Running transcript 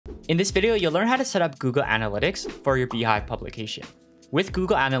In this video, you'll learn how to set up Google Analytics for your beehiiv publication. With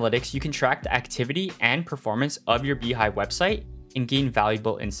Google Analytics, you can track the activity and performance of your beehiiv website and gain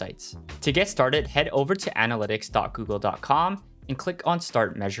valuable insights. To get started, head over to analytics.google.com and click on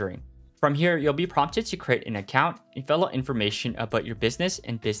Start Measuring. From here, you'll be prompted to create an account and fill out information about your business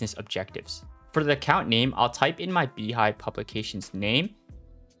and business objectives. For the account name, I'll type in my beehiiv publication's name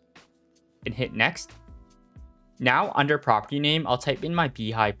and hit Next. Now, under property name, I'll type in my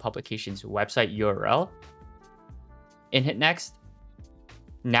beehiiv publication's website URL and hit Next.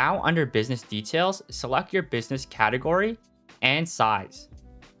 Now, under business details, select your business category and size.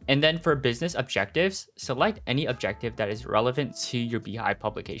 And then for business objectives, select any objective that is relevant to your beehiiv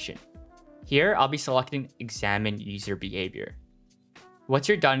publication. Here, I'll be selecting Examine User Behavior. Once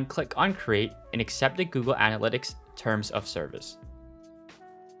you're done, click on Create and accept the Google Analytics Terms of Service.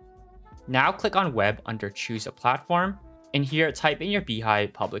 Now click on Web under Choose a Platform, and here type in your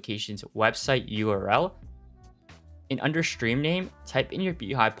beehiiv publication's website URL, and under Stream Name, type in your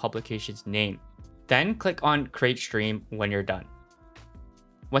beehiiv publication's name. Then click on Create Stream when you're done.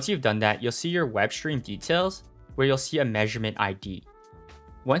 Once you've done that, you'll see your web stream details, where you'll see a measurement ID.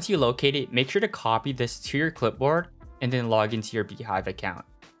 Once you locate it, make sure to copy this to your clipboard and then log into your beehiiv account.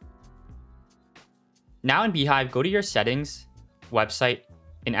 Now in beehiiv, go to your Settings, Website,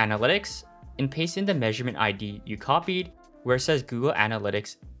 and Analytics, and paste in the measurement ID you copied where it says Google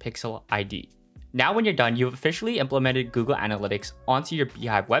Analytics Pixel ID. Now when you're done, you've officially implemented Google Analytics onto your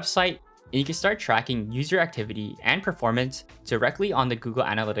beehiiv website, and you can start tracking user activity and performance directly on the Google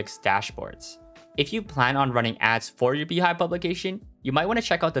Analytics dashboards. If you plan on running ads for your beehiiv publication, you might want to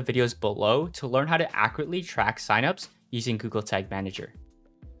check out the videos below to learn how to accurately track signups using Google Tag Manager.